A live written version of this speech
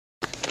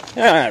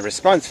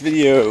Response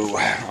video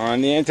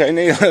on the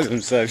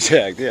antinatalism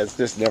subject. Yeah, it's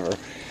just never,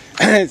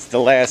 it's the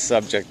last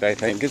subject, I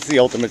think. It's the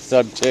ultimate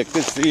subject.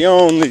 It's the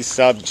only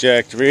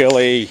subject,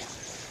 really.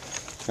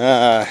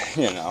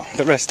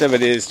 The rest of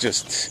it is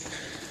just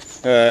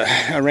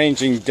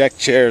arranging deck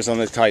chairs on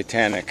the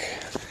Titanic.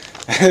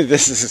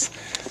 This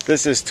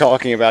is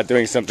talking about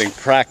doing something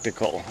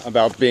practical,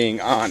 about being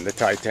on the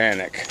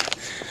Titanic.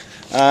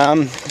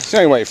 So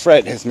anyway,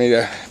 Fred has made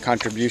a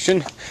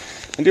contribution.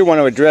 I do want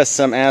to address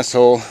some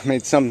asshole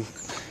made some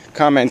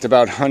comment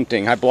about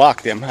hunting. I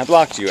blocked him. I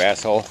blocked you,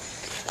 asshole.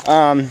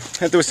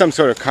 There was some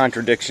sort of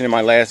contradiction in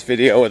my last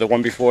video or the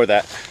one before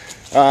that,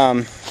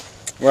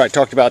 where I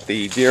talked about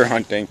the deer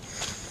hunting.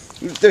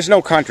 There's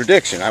no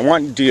contradiction. I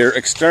want deer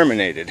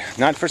exterminated,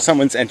 not for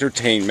someone's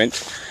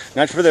entertainment,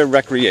 not for their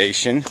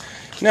recreation.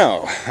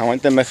 No, I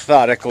want them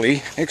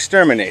methodically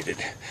exterminated.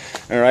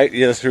 All right,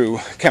 either through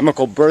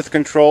chemical birth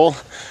control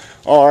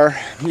or,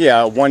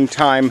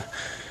 one-time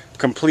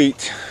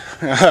complete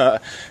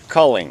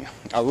culling,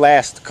 a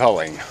last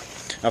culling,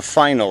 a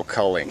final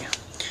culling.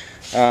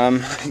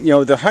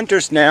 The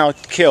hunters now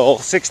kill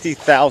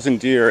 60,000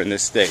 deer in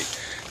this state.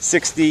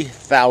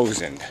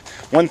 60,000.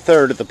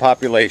 1/3 of the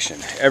population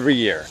every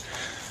year.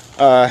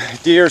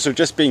 Deers are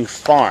just being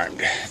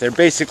farmed. They're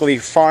basically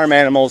farm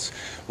animals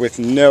with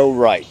no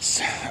rights.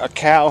 A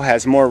cow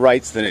has more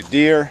rights than a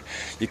deer.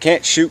 You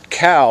can't shoot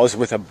cows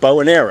with a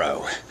bow and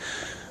arrow.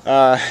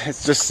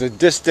 It's just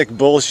sadistic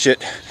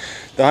bullshit.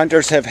 The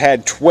hunters have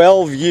had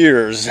 12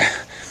 years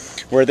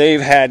where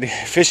they've had,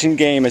 Fish and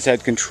Game has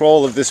had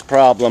control of this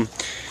problem,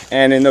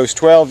 and in those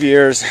 12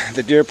 years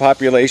the deer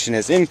population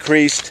has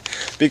increased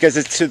because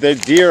it's to the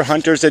deer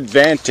hunters'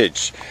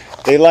 advantage.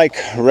 They like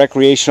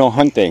recreational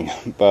hunting.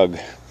 Bug.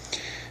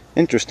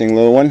 Interesting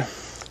little one.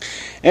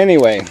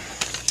 Anyway,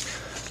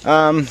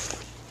 and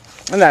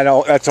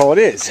that's all it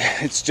is.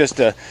 It's just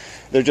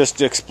they're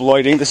just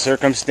exploiting the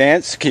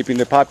circumstance, keeping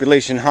the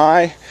population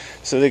high,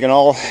 so they can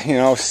all,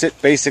 sit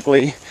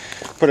basically,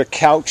 put a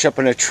couch up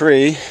in a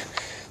tree,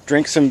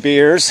 drink some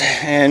beers,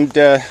 and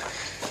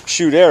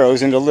shoot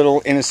arrows into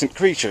little innocent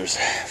creatures.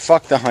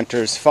 Fuck the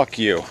hunters. Fuck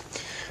you.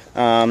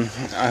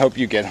 I hope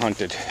you get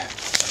hunted.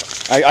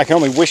 I can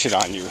only wish it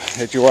on you,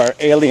 that you are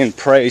alien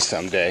prey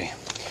someday.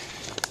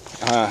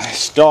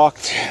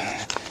 Stalked,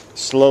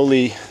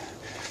 slowly,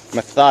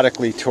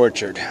 methodically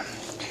tortured.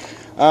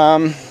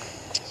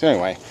 So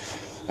anyway,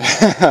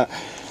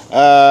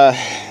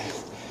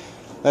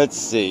 let's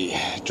see.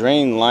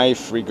 Drain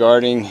life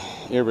regarding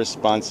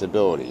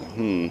irresponsibility.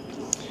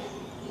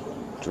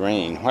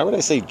 Drain. Why would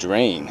I say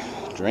drain?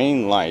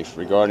 Drain life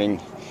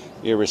regarding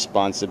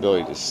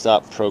irresponsibility to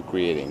stop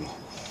procreating.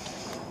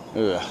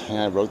 Ugh,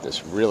 I wrote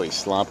this really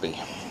sloppy.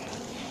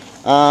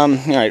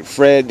 Alright,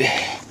 Fred.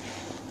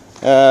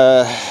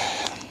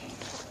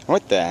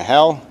 What the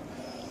hell?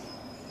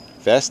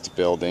 Vest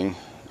building.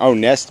 Oh,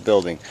 nest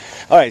building.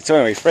 Alright, so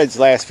anyway, Fred's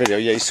last video.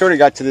 Yeah, he sort of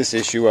got to this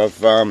issue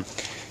of,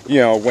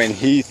 when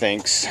he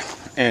thinks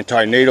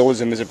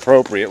antinatalism is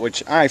appropriate,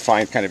 which I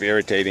find kind of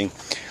irritating.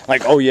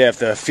 Like, oh yeah, if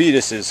the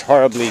fetus is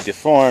horribly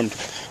deformed,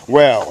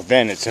 well,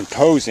 then it's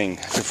imposing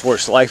to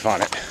force life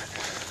on it.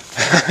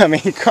 I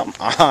mean, come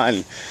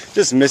on.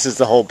 Just misses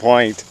the whole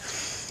point.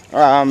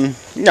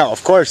 No,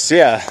 of course,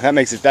 yeah,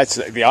 that's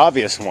the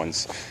obvious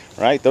ones,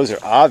 right? Those are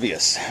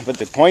obvious. But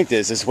the point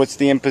is what's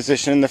the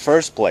imposition in the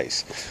first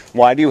place?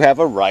 Why do you have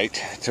a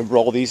right to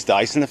roll these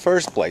dice in the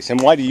first place?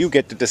 And why do you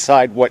get to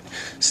decide what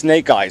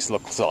snake eyes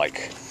looks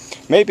like?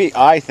 Maybe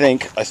I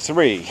think a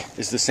 3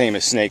 is the same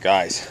as snake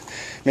eyes.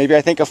 Maybe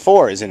I think a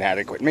 4 is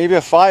inadequate. Maybe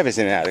a 5 is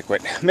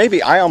inadequate.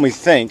 Maybe I only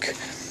think,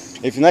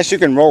 unless you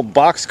can roll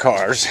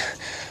boxcars,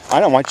 I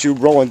don't want you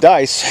rolling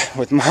dice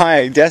with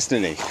my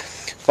destiny.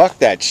 Fuck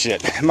that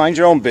shit. Mind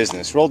your own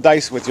business. Roll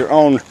dice with your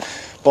own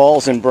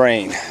balls and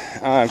brain.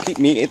 Keep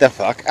me the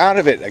fuck out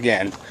of it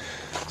again.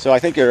 So I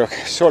think you're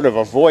sort of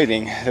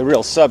avoiding the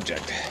real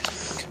subject.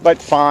 But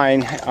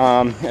fine,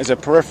 as a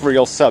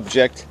peripheral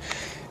subject,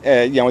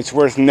 it's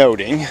worth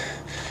noting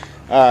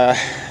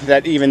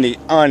that even the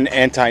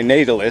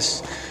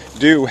un-antinatalists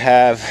do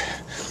have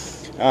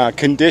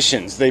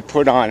conditions they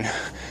put on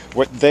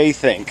what they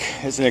think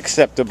is an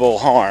acceptable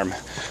harm,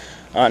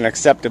 an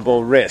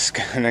acceptable risk,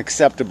 an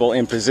acceptable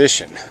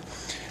imposition.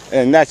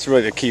 And that's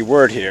really the key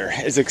word here,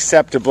 is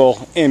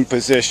acceptable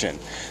imposition.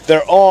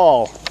 They're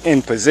all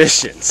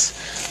impositions.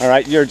 All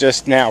right, you're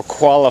just now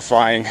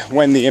qualifying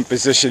when the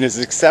imposition is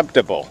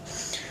acceptable.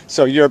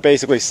 So you're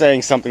basically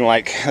saying something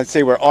like, let's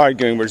say we're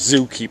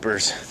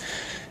zookeepers,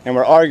 and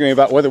we're arguing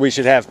about whether we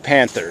should have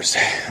panthers,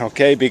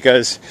 okay?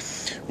 Because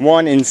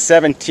 1 in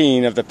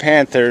 17 of the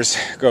panthers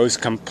goes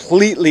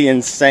completely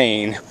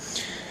insane.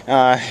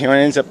 It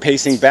ends up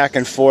pacing back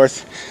and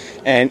forth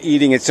and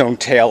eating its own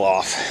tail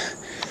off.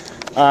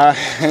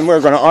 And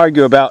we're going to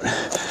argue about,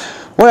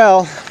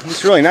 well,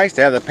 it's really nice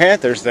to have the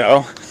panthers,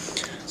 though.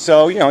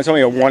 So, it's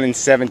only a 1 in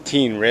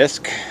 17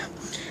 risk.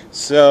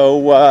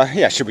 So,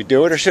 should we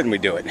do it or shouldn't we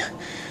do it?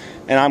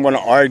 And I'm going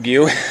to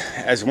argue,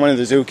 as one of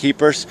the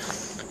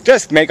zookeepers,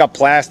 just make a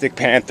plastic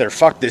panther.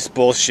 Fuck this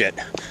bullshit.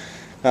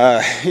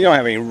 You don't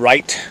have any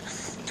right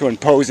to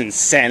impose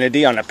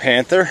insanity on a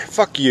panther.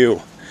 Fuck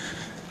you.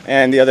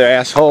 And the other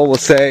asshole will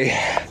say,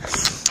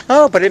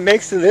 oh, but it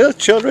makes the little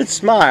children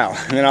smile.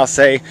 And then I'll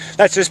say,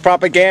 that's just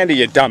propaganda,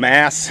 you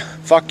dumbass.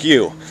 Fuck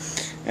you.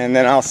 And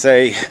then I'll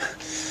say,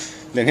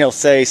 then he'll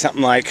say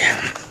something like,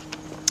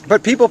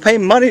 but people pay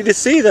money to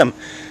see them.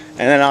 And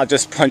then I'll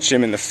just punch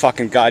him in the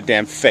fucking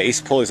goddamn face,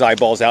 pull his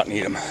eyeballs out and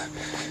eat them.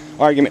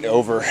 Argument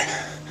over.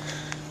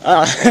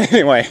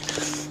 Anyway,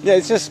 yeah,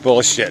 it's just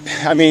bullshit.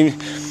 I mean,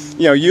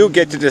 you know, you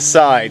get to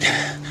decide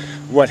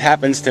what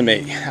happens to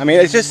me. I mean,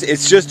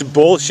 it's just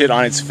bullshit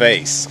on its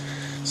face.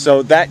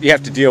 So that you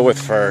have to deal with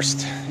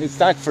first. It's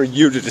not for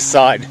you to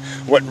decide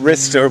what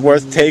risks are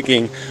worth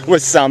taking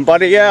with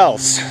somebody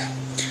else.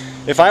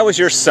 If I was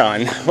your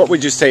son, what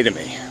would you say to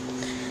me?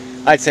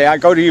 I'd say,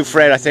 I'd go to you,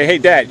 Fred, I'd say, hey,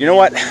 Dad, you know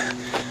what?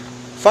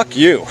 Fuck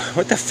you.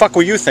 What the fuck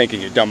were you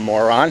thinking, you dumb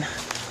moron?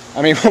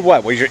 I mean,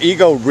 what? Was your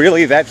ego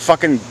really that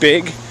fucking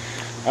big?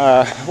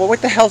 Well,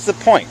 what the hell's the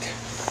point?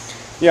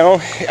 You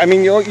know, I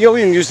mean, you'll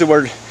even use the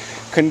word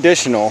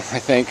conditional, I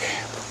think.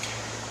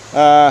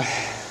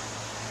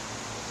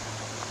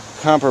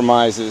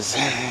 Compromises.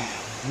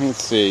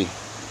 Let's see.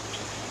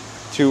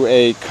 To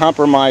a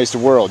compromised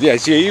world.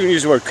 Yes, you even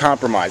use the word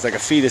compromise, like a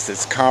fetus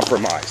that's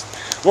compromised.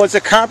 Well, it's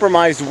a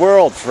compromised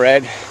world,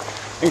 Fred.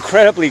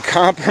 Incredibly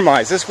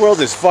compromised. This world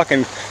is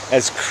fucking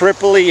as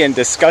cripply and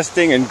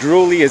disgusting and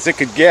drooly as it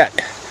could get.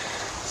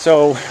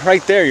 So,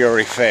 right there, you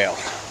already fail.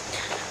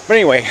 But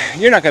anyway,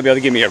 you're not going to be able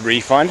to give me a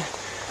refund.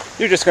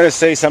 You're just going to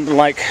say something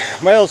like,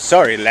 well,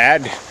 sorry,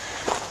 lad.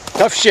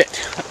 Tough shit.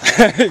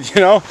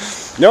 You know?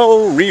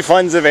 No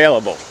refunds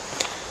available.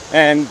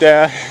 And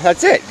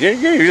that's it.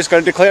 You're just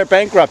going to declare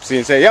bankruptcy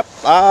and say, yep,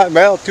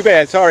 well, too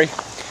bad, sorry.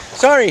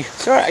 Sorry,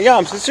 yeah,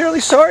 I'm sincerely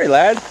sorry,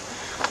 lad.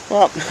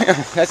 Well,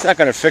 that's not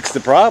going to fix the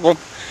problem.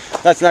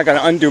 That's not going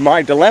to undo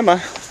my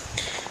dilemma.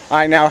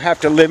 I now have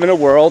to live in a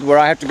world where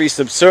I have to be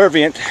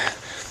subservient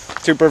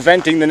to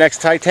preventing the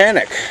next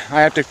Titanic.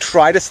 I have to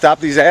try to stop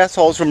these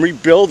assholes from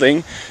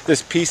rebuilding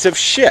this piece of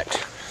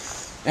shit.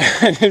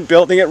 And then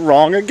building it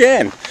wrong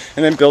again.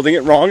 And then building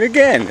it wrong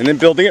again. And then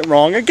building it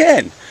wrong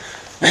again.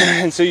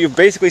 And so you've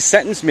basically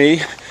sentenced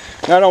me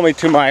not only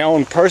to my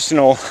own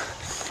personal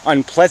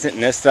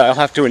unpleasantness that I'll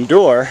have to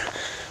endure,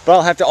 but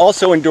I'll have to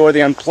also endure the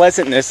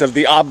unpleasantness of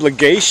the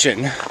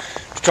obligation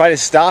to try to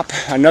stop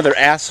another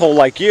asshole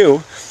like you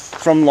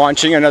from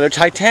launching another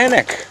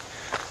Titanic.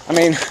 I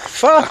mean,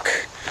 fuck.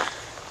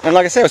 And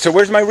like I said, so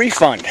where's my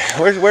refund?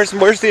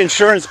 Where's the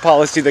insurance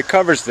policy that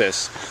covers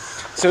this?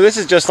 So this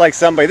is just like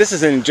somebody, this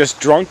isn't just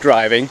drunk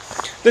driving,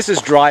 this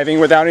is driving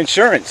without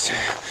insurance.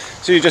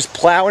 So you just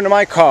plow into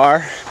my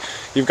car,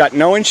 you've got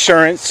no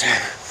insurance,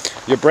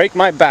 you break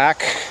my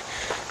back,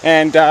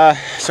 and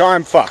so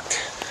I'm fucked.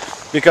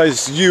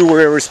 Because you were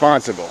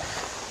irresponsible.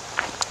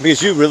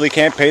 Because you really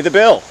can't pay the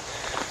bill.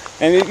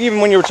 And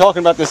even when you were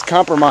talking about this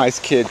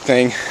compromised kid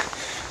thing,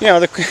 you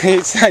know,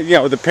 it's not, you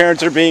know, the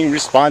parents are being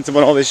responsible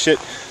and all this shit.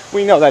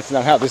 We know that's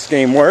not how this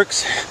game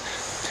works.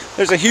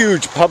 There's a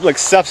huge public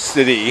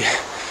subsidy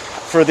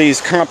for these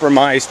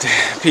compromised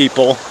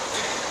people.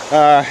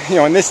 You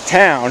know, in this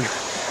town,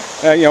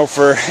 you know,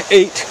 for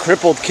 8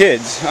 crippled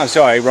kids, I'm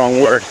sorry, wrong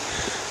word,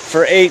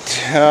 for 8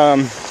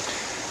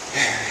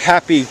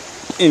 happy,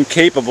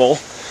 incapable,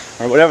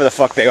 or whatever the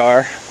fuck they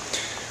are,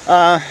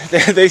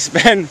 they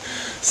spend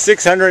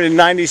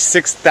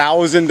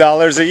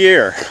 $696,000 a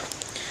year.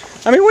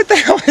 I mean, what the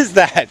hell is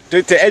that?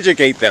 To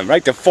educate them,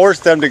 right? To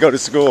force them to go to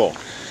school.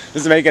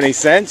 Does it make any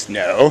sense?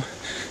 No.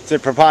 Is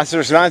it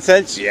preposterous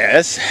nonsense?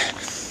 Yes.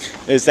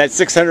 Is that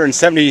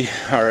 $670,000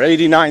 or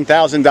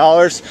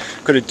 $89,000?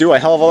 Could it do a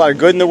hell of a lot of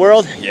good in the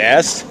world?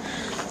 Yes.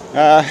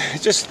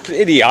 It's just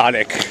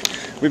idiotic.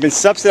 We've been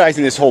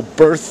subsidizing this whole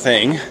birth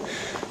thing.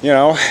 You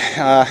know,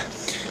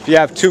 if you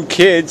have 2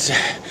 kids,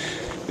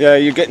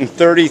 you're getting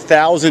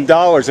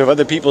 $30,000 of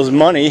other people's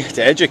money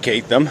to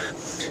educate them.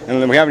 And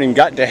then we haven't even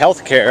gotten to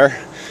health care.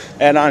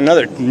 And on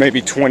another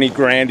maybe 20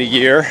 grand a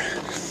year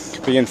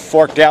being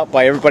forked out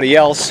by everybody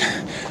else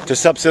to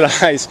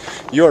subsidize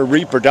your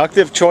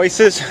reproductive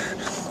choices.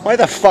 Why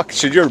the fuck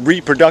should your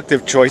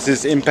reproductive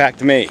choices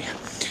impact me?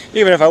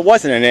 Even if I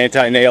wasn't an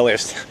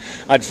anti-natalist,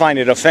 I'd find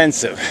it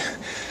offensive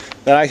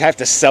that I have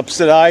to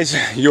subsidize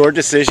your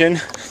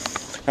decision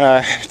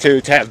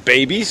to have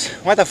babies.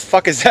 Why the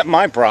fuck is that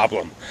my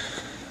problem?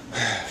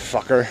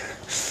 Fucker.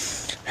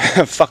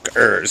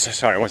 Fuckers.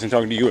 Sorry, I wasn't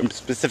talking to you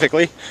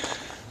specifically.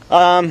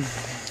 So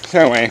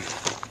anyway,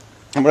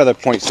 what other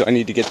points do I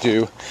need to get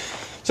to?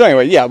 So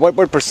anyway, yeah,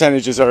 what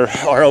percentages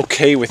are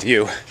okay with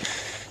you?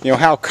 You know,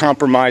 how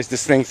compromised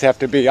these things have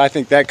to be. I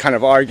think that kind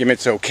of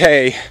argument's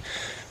okay,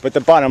 but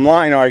the bottom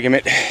line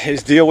argument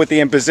is deal with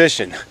the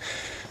imposition.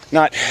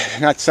 Not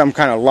some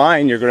kind of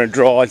line you're going to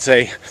draw and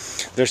say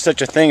there's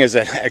such a thing as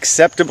an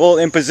acceptable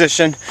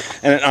imposition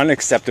and an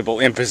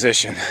unacceptable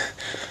imposition.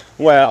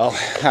 Well,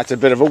 that's a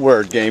bit of a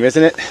word game,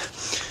 isn't it?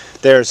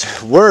 There's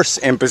worse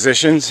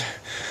impositions,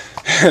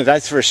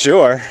 that's for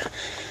sure.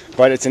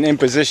 But it's an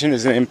imposition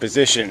is an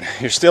imposition.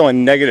 You're still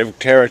in negative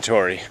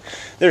territory.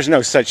 There's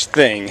no such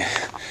thing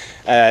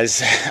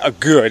as a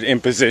good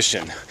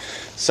imposition.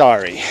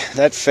 Sorry,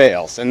 that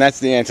fails. And that's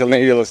the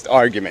antinatalist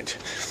argument.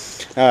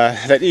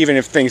 That even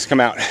if things come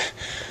out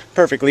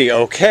perfectly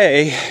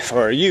okay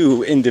for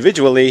you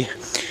individually,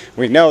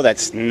 we know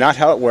that's not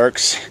how it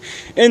works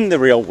in the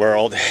real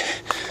world.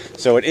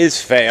 So it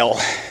is fail.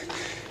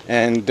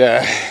 And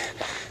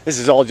this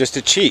is all just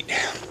a cheat.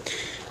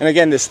 And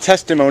again, this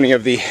testimony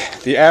of the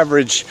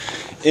average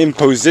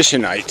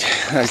impositionite.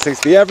 I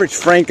think the average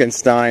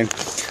Frankenstein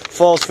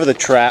falls for the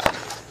trap,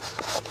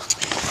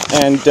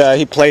 and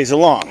he plays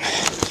along.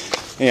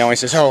 You know, he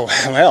says, oh,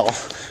 well,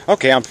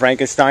 okay, I'm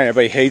Frankenstein,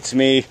 everybody hates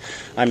me,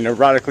 I'm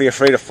neurotically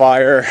afraid of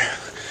fire,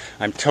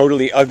 I'm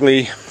totally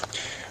ugly,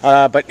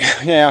 but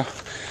yeah,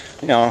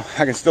 you know,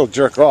 I can still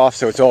jerk off,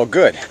 so it's all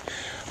good.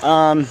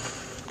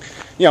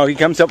 You know, he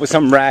comes up with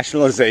some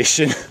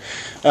rationalization.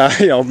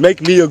 You know,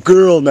 make me a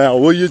girl now,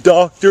 will you,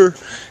 doctor?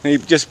 And he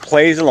just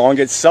plays along,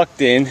 gets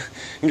sucked in,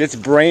 and gets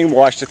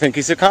brainwashed to think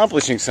he's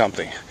accomplishing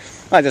something.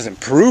 That doesn't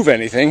prove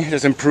anything. It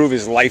doesn't prove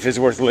his life is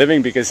worth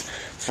living because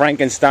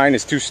Frankenstein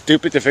is too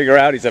stupid to figure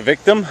out he's a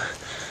victim.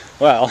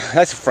 Well,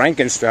 that's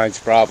Frankenstein's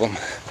problem.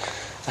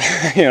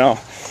 You know,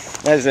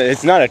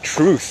 it's not a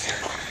truth.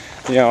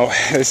 You know,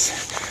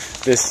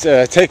 this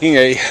taking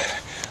a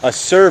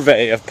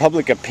survey of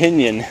public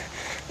opinion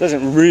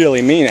doesn't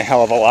really mean a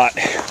hell of a lot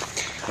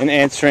in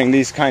answering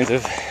these kinds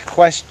of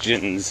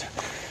questions.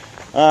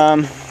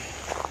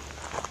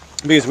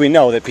 Because we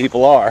know that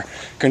people are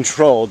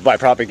controlled by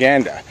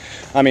propaganda.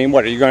 I mean,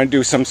 what, are you going to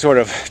do some sort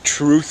of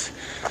truth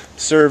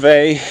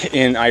survey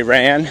in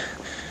Iran?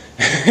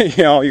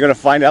 You know, you're going to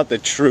find out the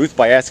truth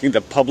by asking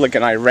the public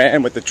in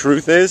Iran what the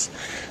truth is?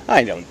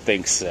 I don't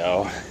think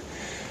so.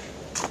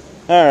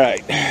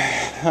 Alright.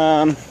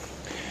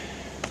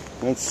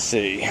 Let's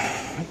see.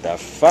 What the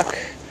fuck?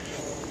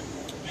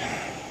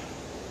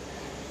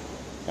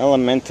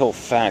 Elemental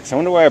facts. I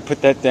wonder why I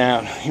put that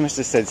down. He must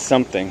have said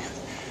something.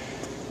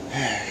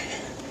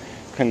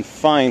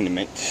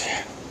 Confinement.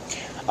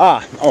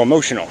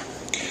 Emotional.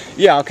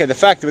 Yeah, okay, the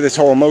fact of this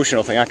whole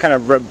emotional thing, I kind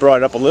of brought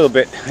it up a little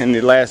bit in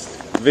the last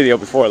video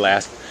before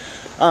last.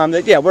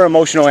 That, yeah, we're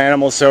emotional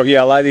animals, so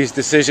yeah, a lot of these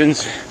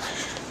decisions,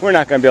 we're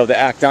not going to be able to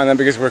act on them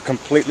because we're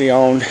completely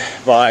owned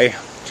by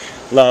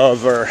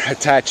love or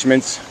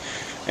attachments,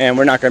 and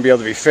we're not going to be able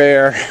to be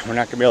fair, we're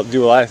not going to be able to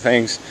do a lot of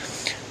things.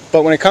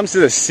 But when it comes to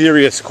the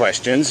serious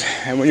questions,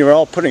 and when you're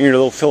all putting your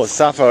little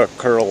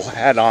philosophical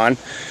hat on,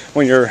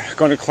 when you're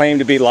going to claim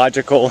to be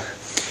logical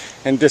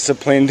and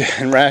disciplined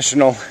and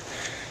rational,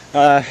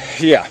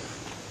 yeah,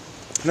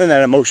 then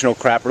that emotional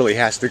crap really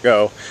has to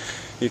go.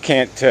 You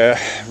can't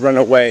run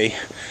away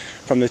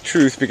from the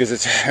truth because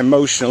it's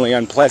emotionally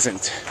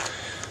unpleasant.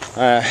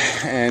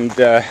 And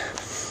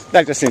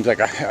that just seems like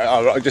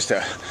just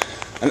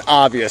an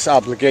obvious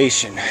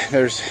obligation.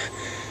 There's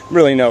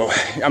really no,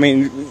 I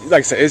mean, like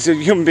I said,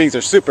 human beings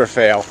are super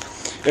fail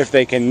if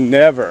they can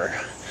never,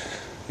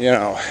 you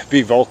know,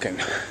 be Vulcan.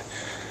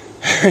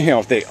 You know,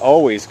 if they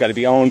always got to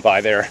be owned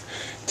by their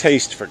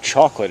taste for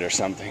chocolate or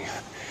something.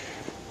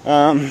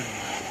 Alright,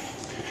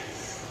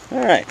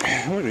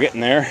 we're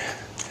getting there.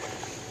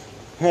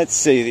 Let's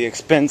see, the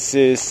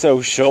expenses,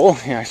 social.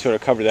 Yeah, I sort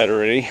of covered that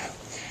already.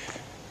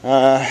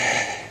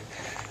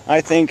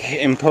 I think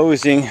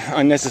imposing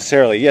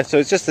unnecessarily. Yeah, so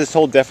it's just this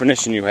whole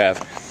definition you have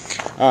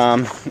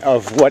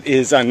of what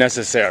is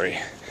unnecessary.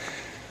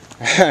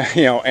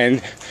 You know,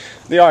 and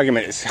the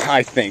argument is,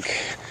 I think,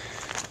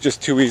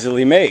 just too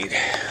easily made.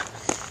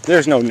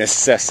 There's no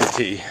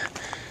necessity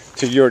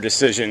to your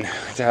decision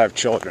to have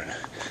children.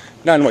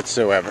 None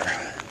whatsoever.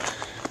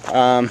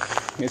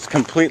 It's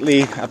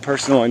completely a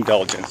personal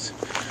indulgence.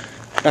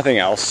 Nothing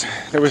else.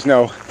 There was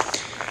no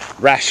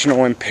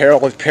rational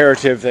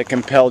imperative that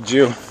compelled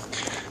you.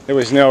 There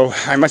was no,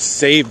 I must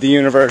save the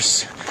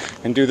universe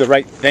and do the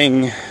right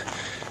thing.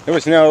 There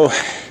was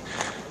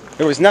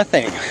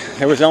nothing.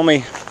 There was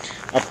only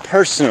a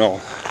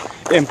personal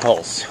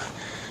impulse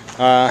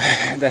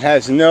that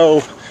has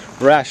no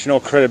rational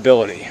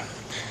credibility.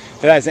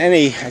 It has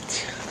any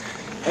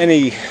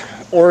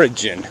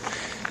origin.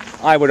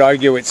 I would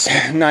argue it's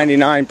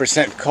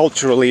 99%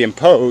 culturally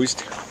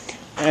imposed,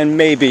 and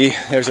maybe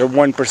there's a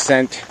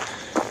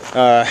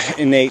 1%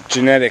 innate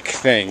genetic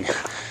thing.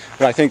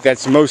 But I think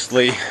that's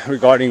mostly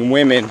regarding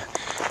women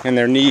and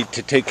their need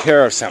to take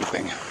care of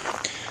something.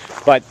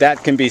 But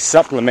that can be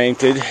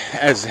supplemented,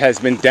 as has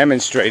been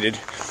demonstrated.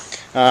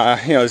 You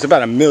know, there's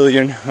about 1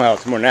 million, well,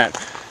 it's more than that.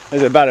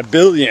 There's about 1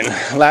 billion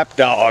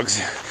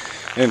lapdogs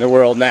in the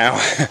world now.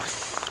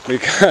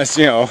 Because,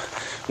 you know,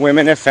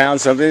 women have found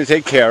something to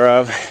take care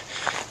of.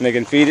 And they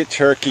can feed it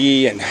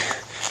turkey and,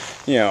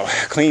 you know,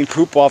 clean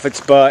poop off its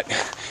butt.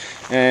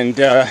 And,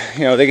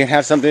 you know, they can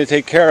have something to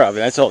take care of. And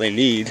that's all they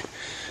need.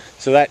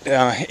 So that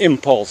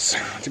impulse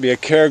to be a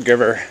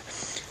caregiver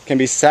can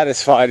be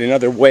satisfied in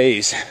other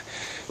ways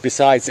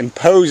besides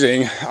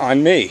imposing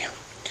on me.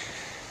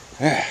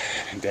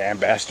 Damn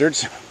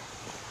bastards.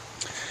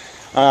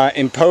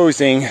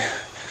 Imposing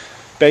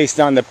based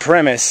on the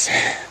premise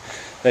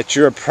that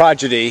your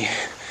progeny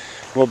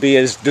will be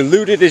as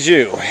deluded as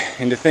you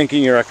into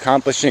thinking you're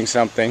accomplishing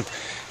something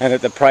and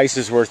that the price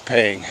is worth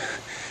paying.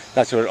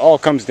 That's what it all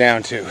comes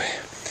down to.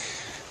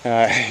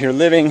 You're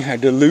living a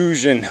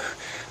delusion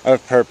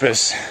of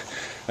purpose,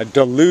 a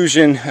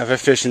delusion of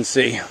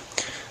efficiency,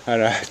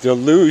 and a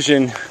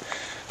delusion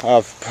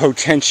of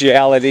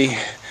potentiality.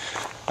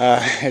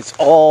 It's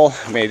all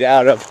made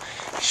out of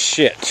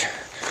shit.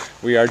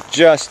 We are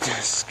just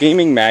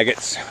scheming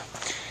maggots,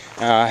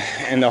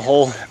 and the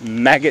whole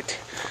maggot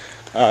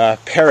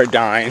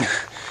paradigm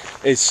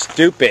is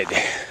stupid.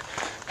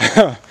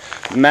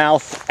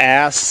 Mouth,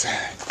 ass,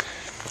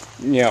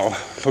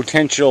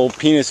 potential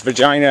penis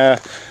vagina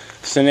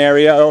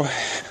scenario.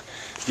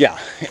 Yeah,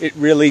 it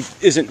really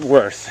isn't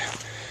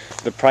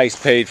worth the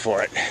price paid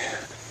for it.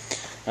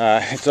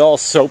 It's all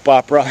soap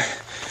opera,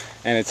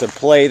 and it's a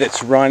play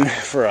that's run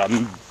for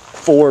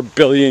 4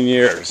 billion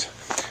years.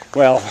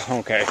 Well,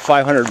 okay,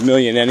 500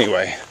 million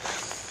anyway.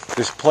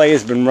 This play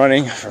has been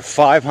running for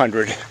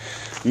 500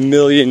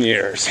 million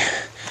years.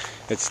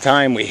 It's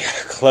time we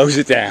close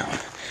it down.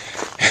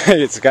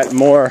 It's got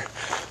more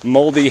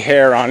moldy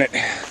hair on it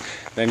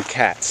than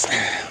cats.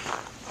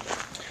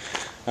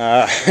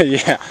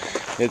 Yeah,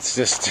 it's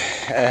just,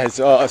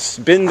 it's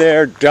been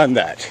there, done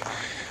that.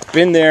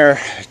 Been there,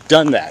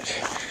 done that.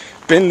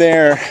 Been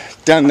there,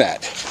 done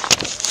that.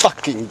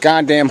 Fucking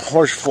goddamn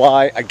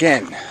horsefly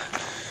again.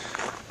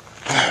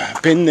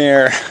 Been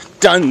there,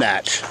 done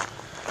that.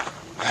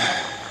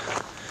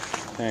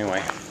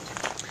 Anyway.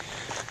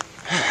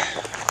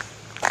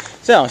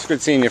 So, it's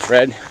good seeing you,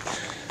 Fred.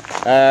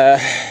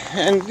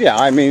 And yeah,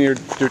 I mean,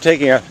 you're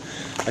taking a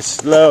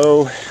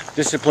slow,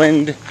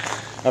 disciplined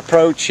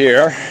approach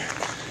here,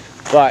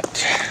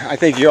 but I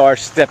think you are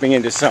stepping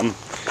into some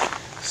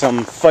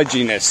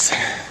fudginess,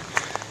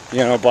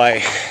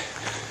 by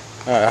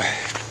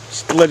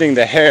splitting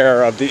the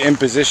hair of the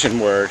imposition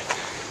word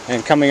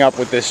and coming up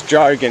with this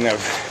jargon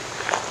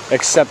of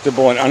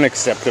acceptable and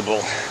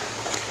unacceptable.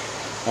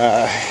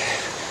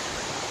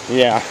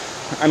 Yeah,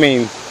 I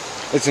mean,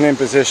 it's an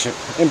imposition.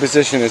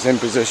 Imposition is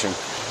imposition.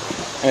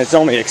 And it's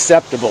only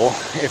acceptable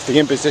if the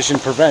imposition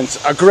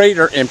prevents a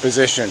greater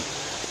imposition.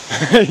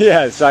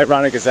 Yeah, as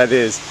ironic as that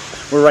is,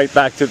 we're right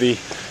back to the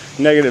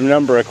negative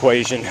number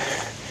equation.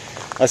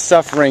 A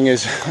suffering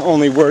is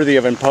only worthy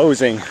of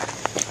imposing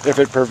if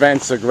it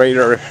prevents a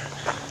greater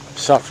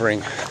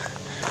suffering.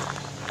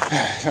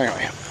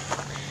 Anyway,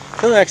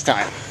 till next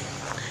time,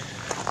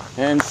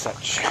 and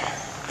such.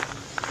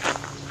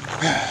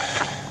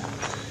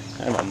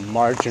 Kind of a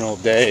marginal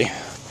day,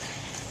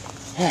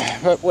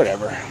 but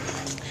whatever.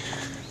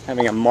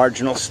 Having a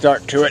marginal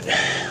start to it.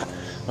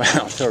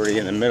 Well, it's already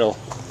in the middle.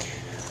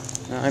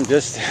 I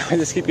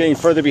just keep getting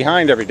further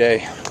behind every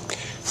day.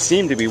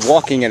 Seem to be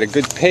walking at a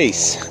good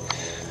pace,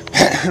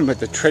 but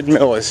the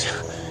treadmill is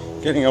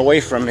getting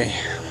away from me.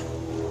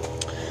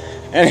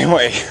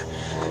 Anyway,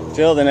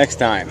 till the next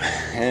time,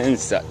 and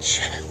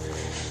such,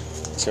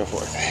 so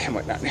forth, and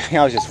whatnot.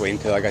 I was just waiting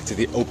until I got to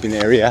the open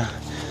area.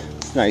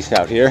 It's nice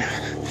out here.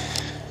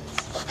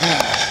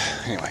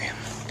 Anyway,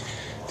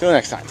 till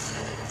next time.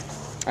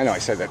 I know I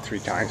said that 3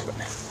 times, but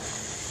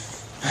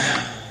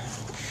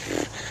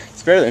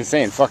it's better than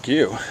saying fuck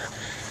you.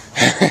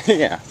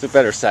 Yeah, it's a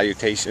better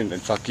salutation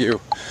than fuck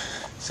you.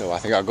 So I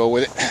think I'll go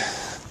with it.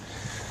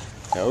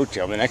 So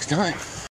till the next time.